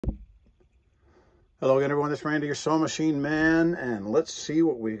Hello again, everyone. This is Randy, your sewing machine man, and let's see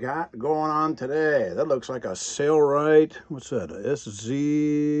what we got going on today. That looks like a Sailrite. What's that? A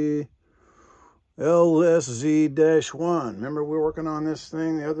LSZ-1. Remember, we were working on this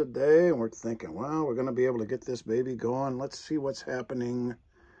thing the other day, and we're thinking, well, we're going to be able to get this baby going. Let's see what's happening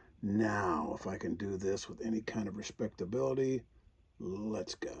now. If I can do this with any kind of respectability,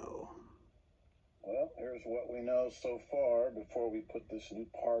 let's go. Well, here's what we know so far before we put this new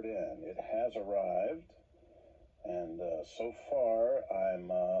part in. It has arrived, and so far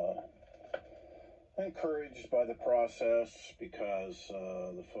I'm encouraged by the process because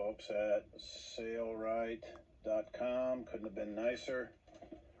the folks at Sailrite.com couldn't have been nicer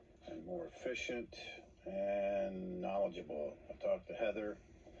and more efficient and knowledgeable. I talked to Heather.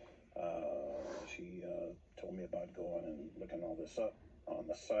 She told me about going and looking all this up on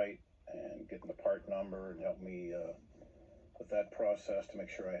the site and getting the part number and help me with that process to make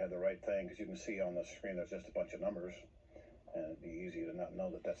sure I had the right thing, because you can see on the screen there's just a bunch of numbers, and it'd be easy to not know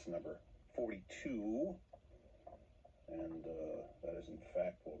that that's number 42, and that is in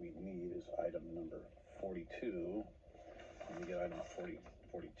fact what we need is item number 42. Let me get item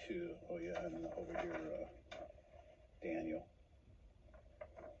 42. Oh yeah, and over here Daniel,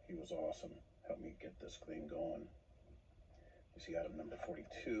 he was awesome, helped me get this thing going. You see item number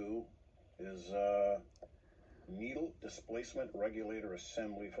 42 is needle displacement regulator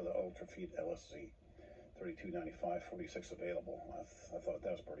assembly for the Ultrafeed LSZ. $32.95, 46 available. I thought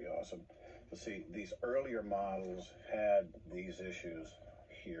that was pretty awesome. You see, these earlier models had these issues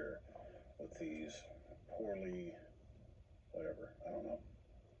here with these poorly, whatever, I don't know,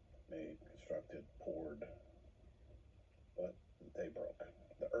 made, constructed, poured, but they broke.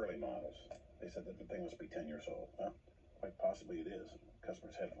 The early models, they said that the thing must be 10 years old. Well, quite possibly it is.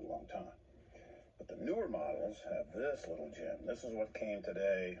 Customers had it for a long time. But the newer models have this little gem. This is what came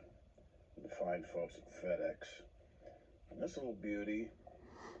today with the fine folks at FedEx. And this little beauty,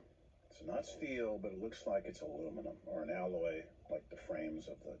 it's not steel, but it looks like it's aluminum or an alloy, like the frames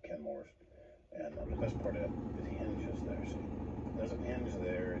of the Kenmores. And the best part of it, it hinges there. See, it doesn't hinge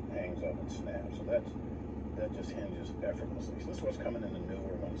there, it hangs up and snaps. So that just hinges effortlessly. So this is what's coming in the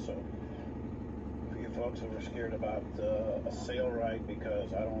newer one. So folks who are scared about a Sailrite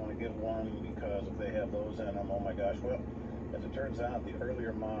because I don't want to get one because if they have those in them, oh my gosh. Well, as it turns out, the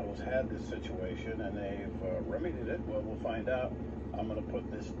earlier models had this situation and they've remedied it. Well, we'll find out. I'm going to put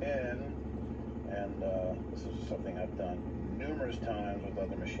this in, and this is something I've done numerous times with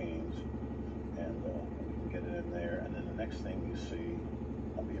other machines, and we can get it in there. And then the next thing you see,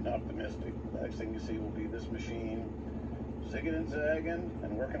 I'm being optimistic, the next thing you see will be this machine zigging and zagging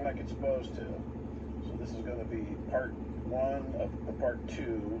and working like it's supposed to. So this is going to be part one of the part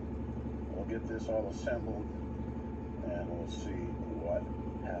two. We'll get this all assembled and we'll see what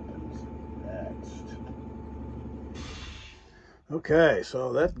happens next. Okay,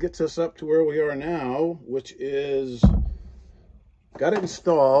 so that gets us up to where we are now, which is got it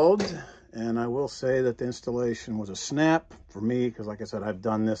installed. And I will say that the installation was a snap for me because, like I said, I've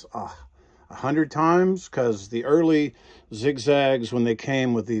done this 100 times, because the early zigzags, when they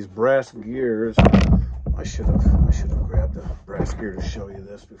came with these brass gears, I should have grabbed a brass gear to show you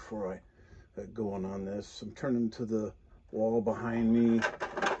this before I got going on this. I'm turning to the wall behind me.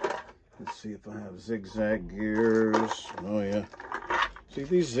 Let's see if I have zigzag gears. Oh yeah. See,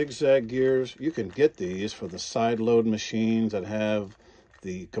 these zigzag gears, you can get these for the side load machines that have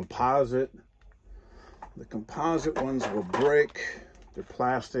the composite. The composite ones will break. They're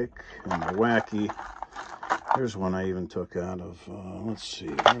plastic and they're wacky. Here's one I even took out of, let's see,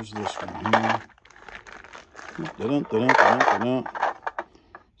 where's this one here? So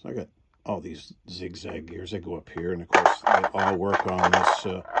I got all these zigzag gears. They go up here, and of course they all work on this.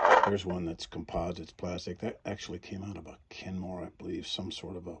 There's one that's composite, it's plastic. That actually came out of a Kenmore, I believe, some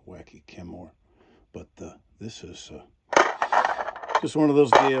sort of a wacky Kenmore. But this is just one of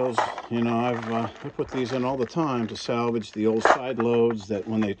those deals. You know, I put these in all the time to salvage the old side loads that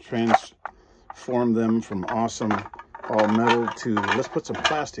when they transform them from awesome all metal to let's put some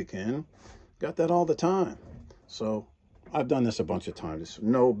plastic in. Got that all the time. So I've done this a bunch of times. It's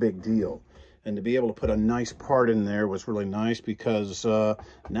no big deal. And to be able to put a nice part in there was really nice because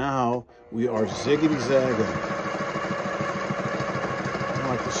now we are ziggity-zagging. I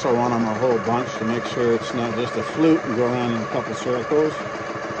like to sew on them a whole bunch to make sure it's not just a flute and go around in a couple circles.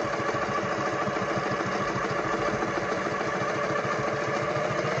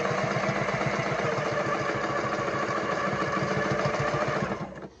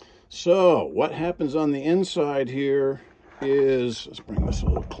 So what happens on the inside here is, let's bring this a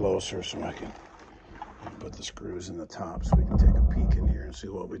little closer so I can put the screws in the top so we can take a peek in here and see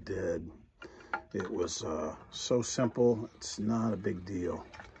what we did. It was so simple, it's not a big deal.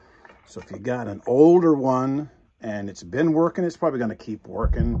 So if you got an older one and it's been working, it's probably going to keep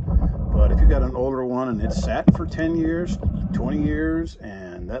working. But if you got an older one and it's sat for 10 years, 20 years,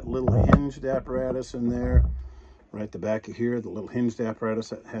 and that little hinged apparatus in there, right at the back of here, the little hinged apparatus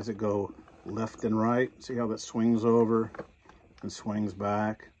that has it go left and right. See how that swings over and swings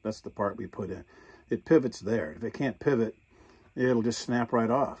back? That's the part we put in. It pivots there. If it can't pivot, it'll just snap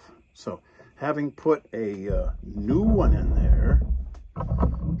right off. So having put a new one in there, get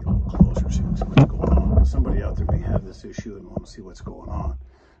a little closer so you can see what's going on. Somebody out there may have this issue and want to see what's going on.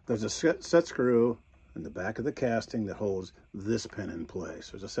 There's a set screw in the back of the casting that holds this pin in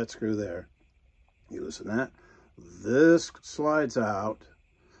place. There's a set screw there. You loosen that. This slides out,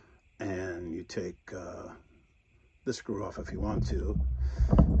 and you take this screw off if you want to,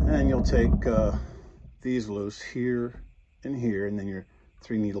 and you'll take these loose here and here, and then your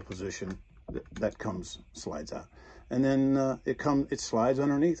 3-needle position that slides out, and then it slides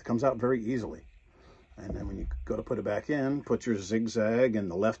underneath. It comes out very easily. And then when you go to put it back in, put your zigzag in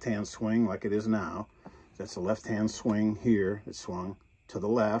the left-hand swing like it is now. That's the left-hand swing here. It swung to the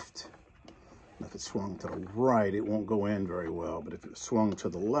left. If it swung to the right, it won't go in very well. But if it swung to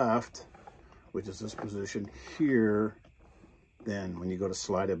the left, which is this position here, then when you go to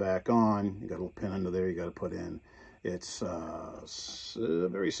slide it back on, you got a little pin under there you got to put in. It's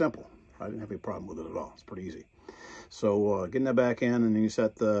very simple. I didn't have any problem with it at all. It's pretty easy. So getting that back in, and then you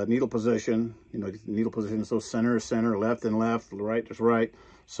set the needle position. You know, get the needle position so center is center, left and left, right is right.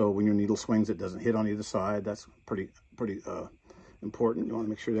 So when your needle swings, it doesn't hit on either side. That's pretty important. You want to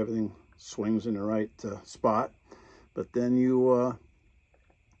make sure that everything swings in the right spot. But then you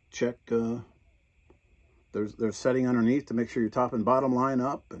check, there's setting underneath to make sure your top and bottom line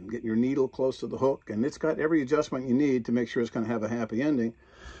up and get your needle close to the hook. And it's got every adjustment you need to make sure it's going to have a happy ending.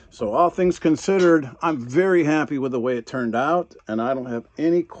 So all things considered, I'm very happy with the way it turned out, and I don't have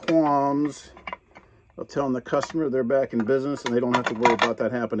any qualms of telling the customer they're back in business and they don't have to worry about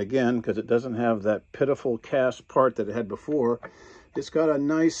that happening again, because it doesn't have that pitiful cast part that it had before. It's got a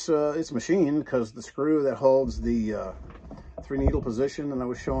nice, it's machined, because the screw that holds the 3-needle position that I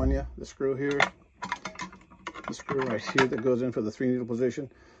was showing you, the screw here, the screw right here that goes in for the 3-needle position,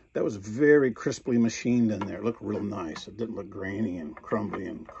 that was very crisply machined in there. It looked real nice. It didn't look grainy and crumbly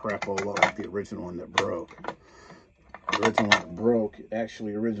and crap all over like the original one that broke. The original one that broke, it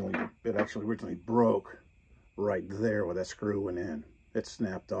actually originally broke right there where that screw went in. It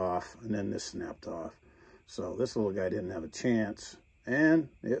snapped off, and then this snapped off. So this little guy didn't have a chance, and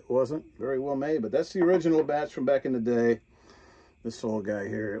it wasn't very well made. But that's the original batch from back in the day. This little guy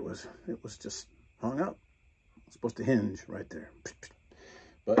here, it was just hung up. It's supposed to hinge right there.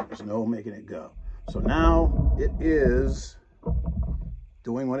 But there's no making it go. So now it is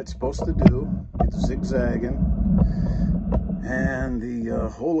doing what it's supposed to do. It's zigzagging. And the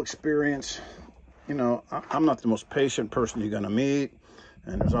whole experience, you know, I'm not the most patient person you're going to meet.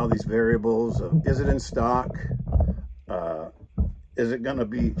 And there's all these variables of, is it in stock? Is it going to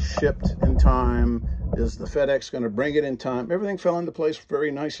be shipped in time? Is the FedEx going to bring it in time? Everything fell into place very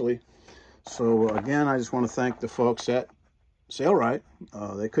nicely. So again, I just want to thank the folks at Sailrite.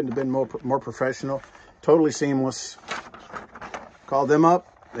 They couldn't have been more professional, totally seamless. Called them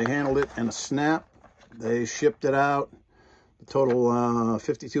up, they handled it in a snap. They shipped it out. The total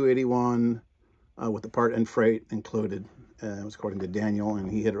 $52.81 with the part and freight included. It was according to Daniel,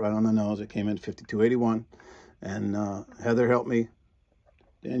 and he hit it right on the nose. It came in $52.81, and Heather helped me,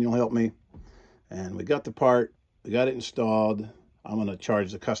 Daniel helped me, and we got the part. We got it installed. I'm going to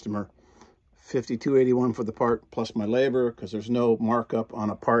charge the customer $52.81 for the part plus my labor, because there's no markup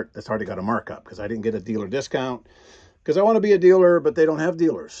on a part that's already got a markup, because I didn't get a dealer discount, because I want to be a dealer, but they don't have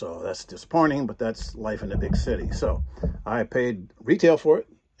dealers. So that's disappointing, but that's life in a big city. So I paid retail for it,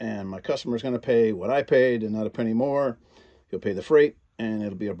 and my customer's going to pay what I paid and not a penny more. He'll pay the freight, and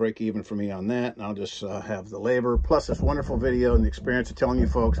it'll be a break even for me on that. And I'll just have the labor plus this wonderful video and the experience of telling you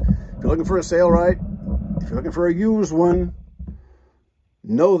folks, if you're looking for a Sailrite, if you're looking for a used one,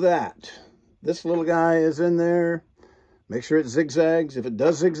 know that this little guy is in there. Make sure it zigzags. If it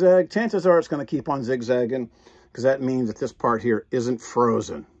does zigzag, chances are it's going to keep on zigzagging, because that means that this part here isn't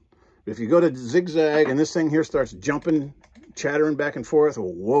frozen. If you go to zigzag and this thing here starts jumping, chattering back and forth,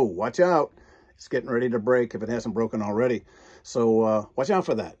 whoa, watch out. It's getting ready to break if it hasn't broken already. So watch out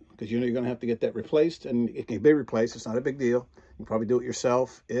for that, because you know you're going to have to get that replaced, and it can be replaced. It's not a big deal. You can probably do it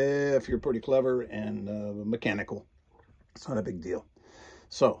yourself if you're pretty clever and mechanical. It's not a big deal.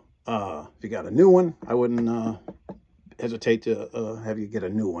 So if you got a new one, I wouldn't hesitate to have you get a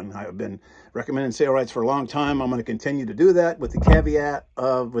new one. I've been recommending Sailrites for a long time. I'm going to continue to do that with the caveat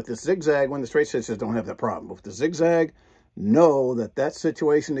of, with the zigzag, when the straight stitches don't have that problem. But with the zigzag, know that that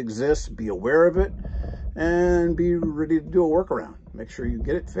situation exists, be aware of it, and be ready to do a workaround. Make sure you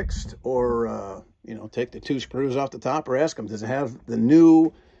get it fixed, or, you know, take the 2 screws off the top, or ask them, does it have the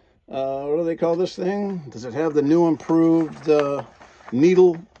new, what do they call this thing? Does it have the new improved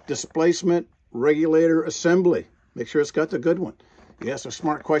needle displacement regulator assembly? Make sure it's got the good one. You ask a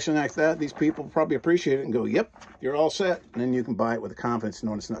smart question like that, these people probably appreciate it and go, yep, you're all set. And then you can buy it with the confidence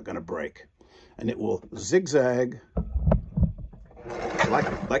knowing it's not going to break. And it will zigzag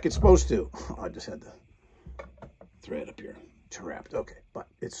like it's supposed to. I just had the thread up here trapped. Okay, but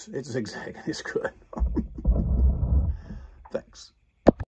it's zigzagging. It's good. Thanks.